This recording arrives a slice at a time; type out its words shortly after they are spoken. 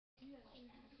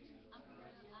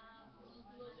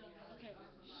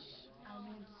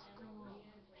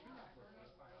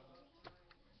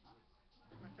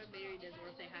Mary doesn't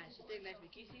want to say hi. She's sitting next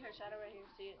to me. Can you see her shadow right here?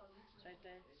 See it? It's right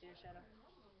there. See her shadow?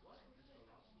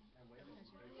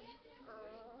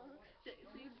 See,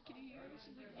 can you hear her?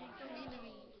 She's like, oh, so mean to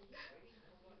me.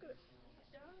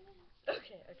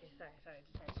 Okay, sorry.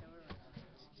 Just had to show her around.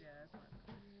 Just one.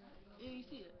 Yeah, you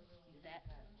see it? That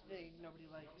thing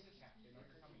nobody likes.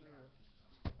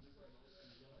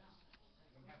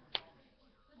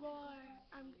 Roar!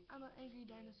 I'm an angry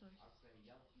dinosaur.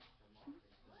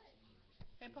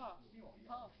 Hey, Paul, come here.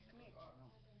 Come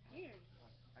here.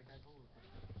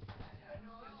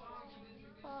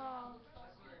 Paul.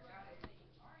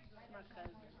 My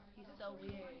cousin. He's so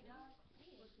weird.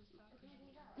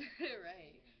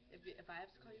 Right. If I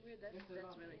have to call you weird, that's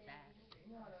really sad.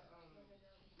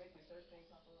 Make the surf thing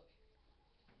pop up.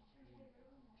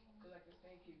 Cause like this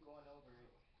thing keep going over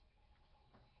it.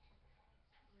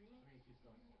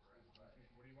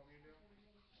 What do you want me to do?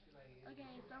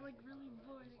 Okay, so I'm like really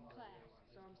bored in class,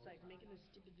 so I'm just like making this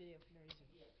stupid video for no reason.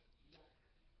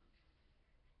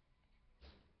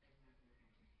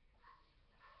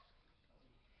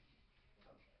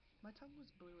 My tongue was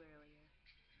blue earlier.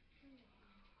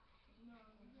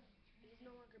 It's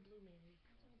no longer blue, Mary.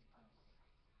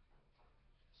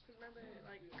 Cause remember,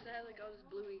 like, cause I had like all this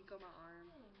blue ink on my arm,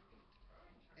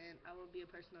 and I would be a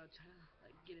person that would try to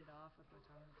like get it off with my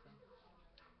tongue.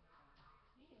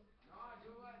 So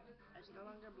it's no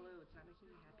longer blue. It's not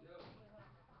making me happy.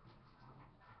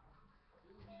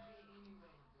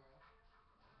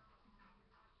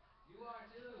 You are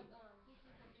too.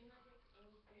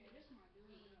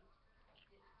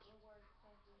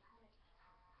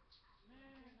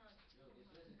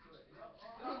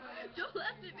 Don't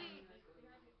laugh at me.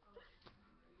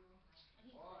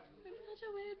 I'm such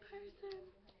a weird person.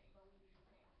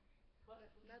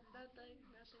 Nothing.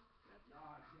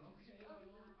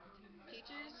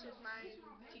 Teachers is my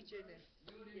teacherness.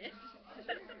 Yes.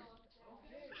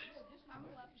 I'm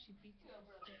glad she beat you.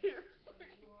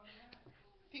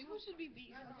 People should be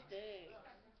beaten with sticks.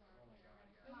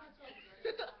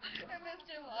 And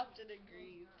Mr. Lofton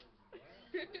agrees.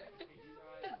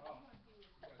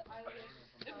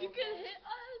 If you could hit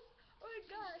us, oh my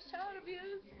gosh, child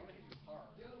abuse.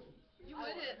 You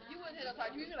would hit us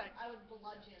hard. You'd be like, I would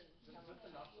bludgeon. Just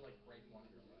enough to like break one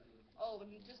of your legs. Oh,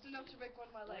 just enough to break one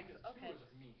of my legs. Okay.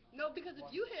 No, because if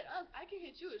you hit us, I can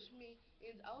hit you. It's me.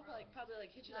 And I would like probably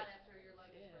like hit you like. Not after your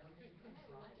leg is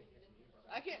broken.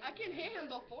 I can hit him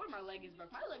before my leg is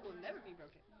broken. My leg will never be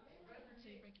broken.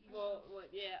 Well,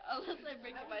 yeah, unless I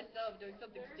break it myself doing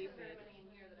something stupid.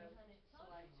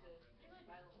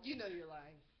 You know you're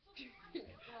lying.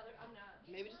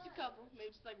 Maybe just a couple. Maybe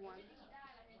just like one.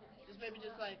 Just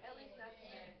like.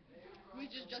 We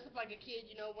just dress up like a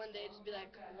kid, you know, one day just be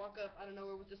like, walk up, I don't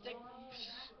know where with a stick.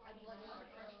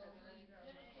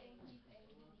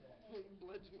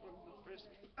 Bludgeon one of the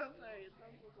freshmen. I'm sorry, it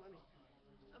sounds so funny.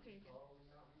 Okay.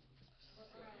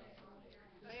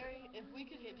 Mary, if we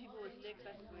could hit people with sticks,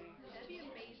 I swear. That'd be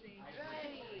amazing.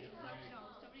 Right.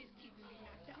 Somebody's teeth would be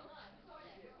knocked out.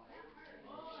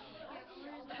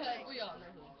 We all know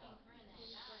who.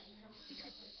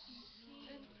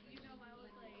 And you know, I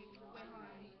was like,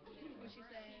 when she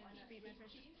said, be my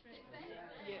freshman.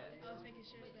 Yeah. I was making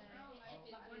sure that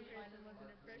one person wasn't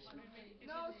a freshman.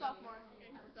 No, sophomore.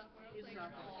 He's a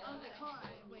sophomore. I was like, hold on,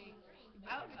 wait.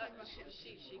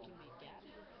 She can be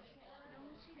Gabby.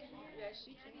 Yeah,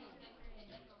 she can.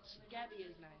 Gabby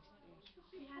is nice.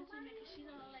 You have to make she's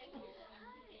all like,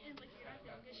 hi, and like you're not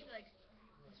feeling good. She's like,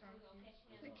 what's wrong with you?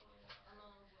 Like,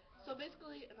 so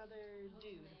basically, another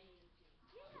dude.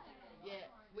 Yeah,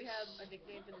 we have a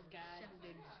nickname for this guy. His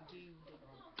name is Dude.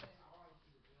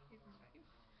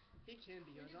 He can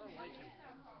be yours. I don't like him.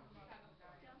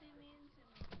 Don't be mean to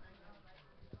me.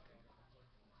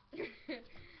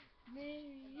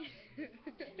 Mary.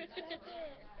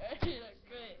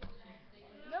 Great.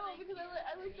 No, because I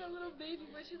like that little baby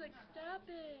voice. She's like, stop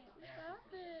it.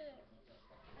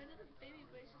 I know the baby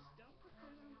voice. Just don't put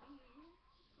that on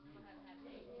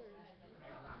me.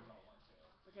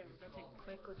 Okay, we're gonna take a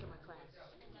quick look at my class.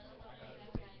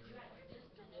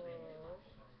 Whoa.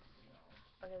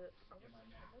 Okay, I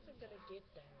wasn't gonna get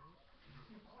them.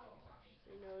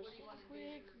 You know, just a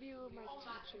quick view of my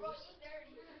teachers.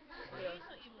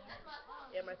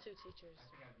 Yeah, my two teachers.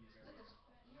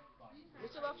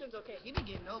 Mr. Lofton's okay. He be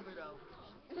getting over though.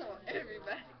 Oh,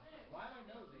 everybody. Why am I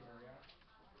nosy, Maria?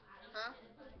 Huh?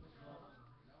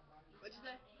 What'd you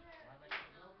say?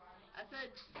 I said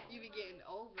you be getting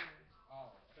over.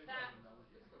 Oh,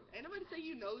 ain't nobody say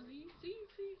you nosy. See,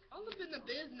 all up in the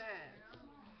business.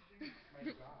 My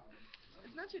job.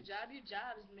 It's not your job. Your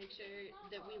job is to make sure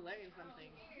that we learn something.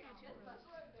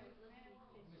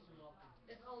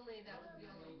 Being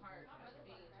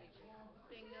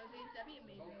nosy, that'd be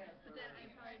amazing. But then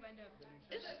I'd probably wind up.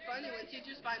 It's funny when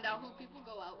teachers find out who people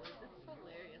go out with. It's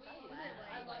hilarious.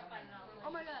 I love finding out.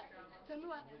 Oh my god. Tell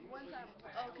me what. One time,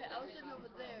 okay, I was sitting over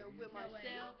there with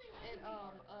Marcel and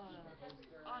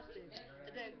Austin,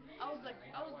 and then I was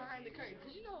behind the curtain,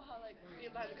 cause you know how like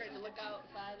being behind the curtain to look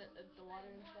outside at the water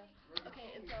and stuff. Okay,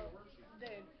 and so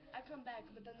then I come back,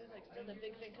 but then there's like still the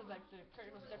big thing, cause like the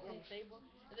curtain was stuck on the table,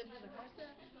 and then he's like, Marcel,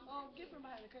 get from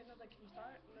behind the curtain. I was like, can you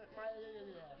start?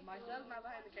 Marcel's not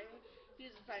behind the curtain.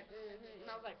 He's just like, and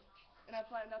I was like, and I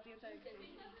flattened out the entire curtain.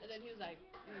 And then he was like,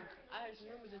 I heard some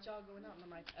rumors that y'all going out, and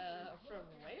I'm like, from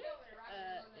where? Ew.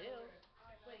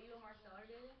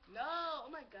 No,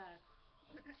 oh my god.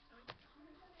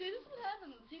 See, this is what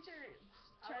happens. The teacher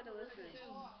tried to listen.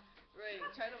 Right,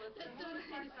 try to listen. I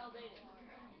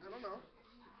don't know.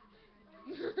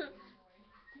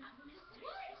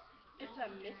 It's a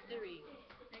mystery.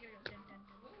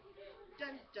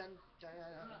 Dun dun dun.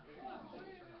 Huh?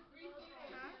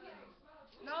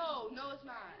 No, no, it's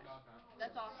not.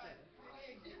 That's Austin.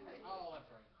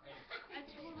 I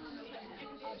totally know what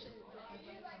exhibition is.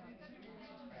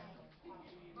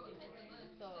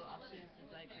 So Austin is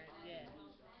like her, yeah.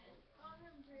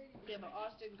 Yeah, but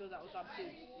Austin goes out with top two.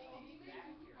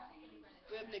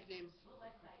 We have nicknames.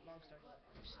 Long story.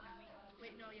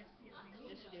 Wait, no, yes, yes.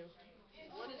 Yes, you do.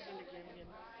 What is your nickname again?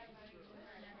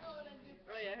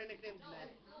 Oh yeah, her nickname's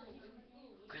Meth.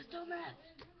 Crystal Meth.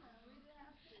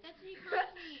 That's what he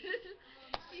calls me.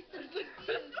 She's so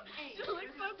confused. Hey, She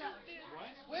looks so confused.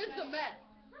 Where's the meth?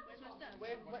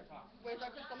 Where's my stuff? Where's our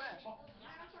crystal meth?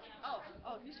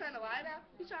 Oh, he's trying to lie now?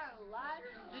 He's trying to lie?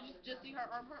 Did you just see her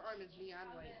arm? Her arm is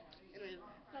neon white. Anyways,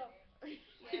 so.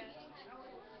 Yeah.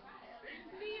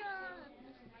 Neon!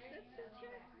 That's his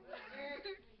hair.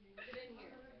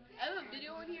 I have a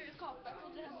video in here. It's called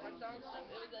Freckles. It has my song stuff.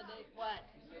 It was that day. What?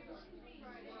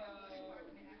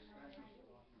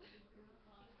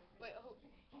 Wait, oh.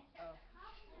 Oh.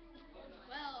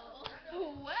 Well.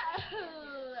 Well,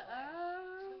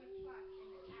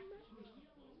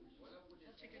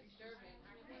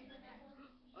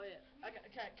 oh yeah,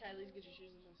 can I at least get your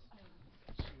shoes in this?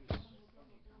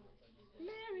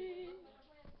 Mary.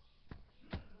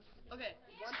 Okay,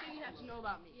 one thing you have to know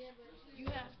about me. You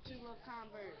have to love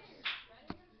Converse.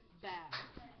 Bad.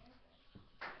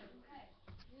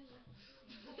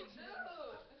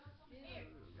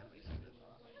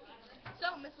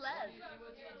 So, Miss Les.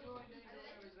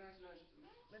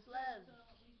 Miss Les.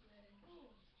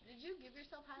 Did you give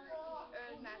yourself highlights?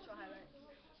 Or natural highlights?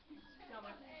 No,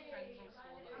 my friends from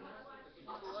school.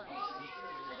 Cool up.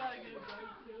 I gotta get a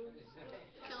bite too.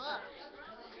 Chill up.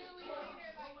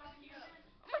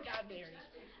 Oh my god, Mary.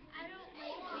 I don't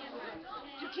like cameras.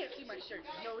 You can't see my shirt.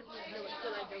 No, it's still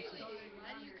I go to.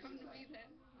 Why do you come to see that?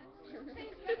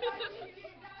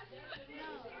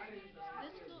 No.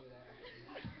 This school.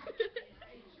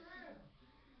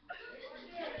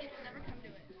 It's never come to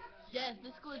it. Yes,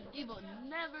 this school is evil.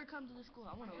 Never come to the school.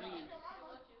 I want to leave.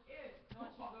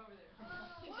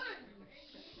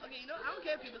 Okay, you know, I don't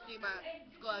care if people see my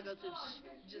school I go to.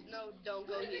 Just know, don't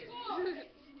go here.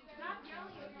 I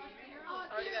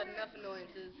already got enough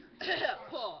annoyances.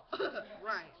 Paul.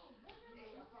 Ryan.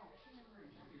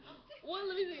 Well,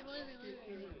 let me see. Let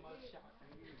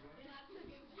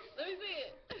me see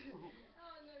it.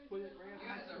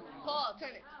 Paul,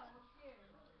 turn it.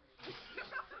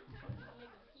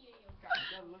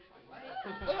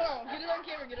 Hold on, get it on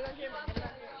camera. I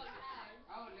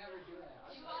would never do that.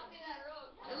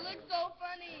 It looks so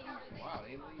funny. Wow,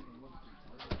 they leave and look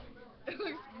It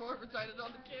looks more retarded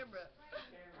on the camera.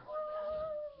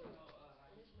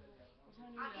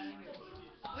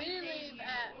 We leave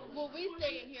at, well, we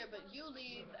stay in here, but you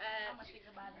leave at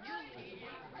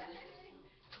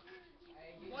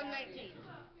 1:19.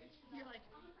 You're like,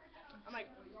 I'm like,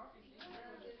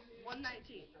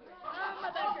 1:19. my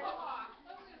back hurts.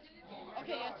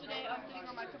 Okay, yesterday I was sitting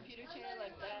on my computer chair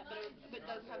like that, but it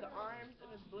doesn't have the arms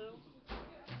and it's blue.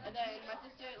 And then my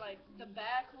sister, like, the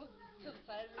back was to the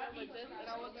side of her like this, and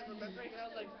I wasn't remembering, and I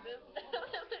was like this.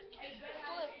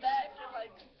 Flipped back and like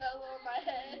fell on my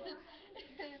head.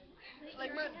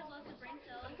 Like my have lots of brain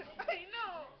cells. I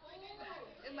know.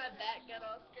 And my back got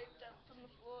all scraped up from the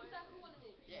floor.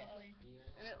 Yeah.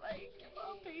 And it like it's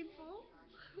all painful.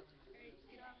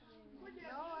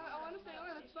 No, I want to stay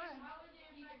over. That's fine.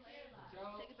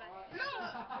 Say goodbye. No.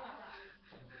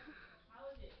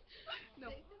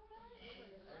 No.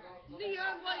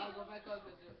 Neon white.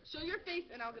 Show your face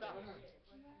and I'll get off.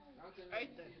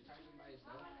 Right then.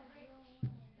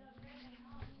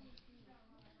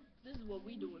 This is what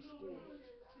we do in school.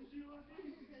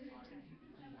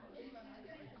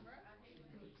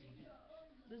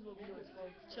 This is what we do at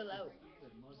school. Chill out.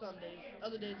 Some days.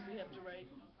 Other days we have to write.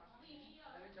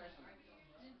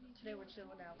 Today we're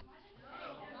chilling out. Thank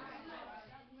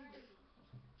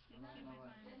you, my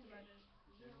time. That's about it.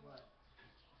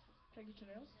 Can I get your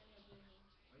nails?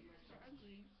 They're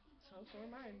ugly. So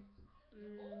are mine.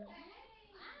 Jerry,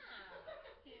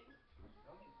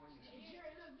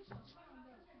 look, this your song,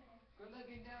 though. Good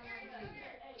looking down on me.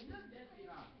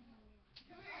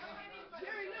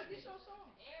 Jerry, look, this your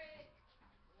song.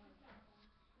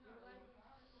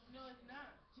 No, it's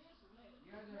not. Just relax.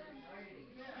 You guys are betraying.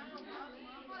 Yeah, I don't know.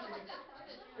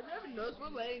 If you haven't noticed,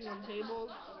 we're laying on tables.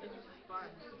 It's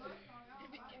fun.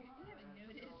 If you haven't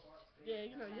noticed. Yeah,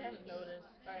 you know, you haven't noticed.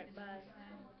 Alright, bye.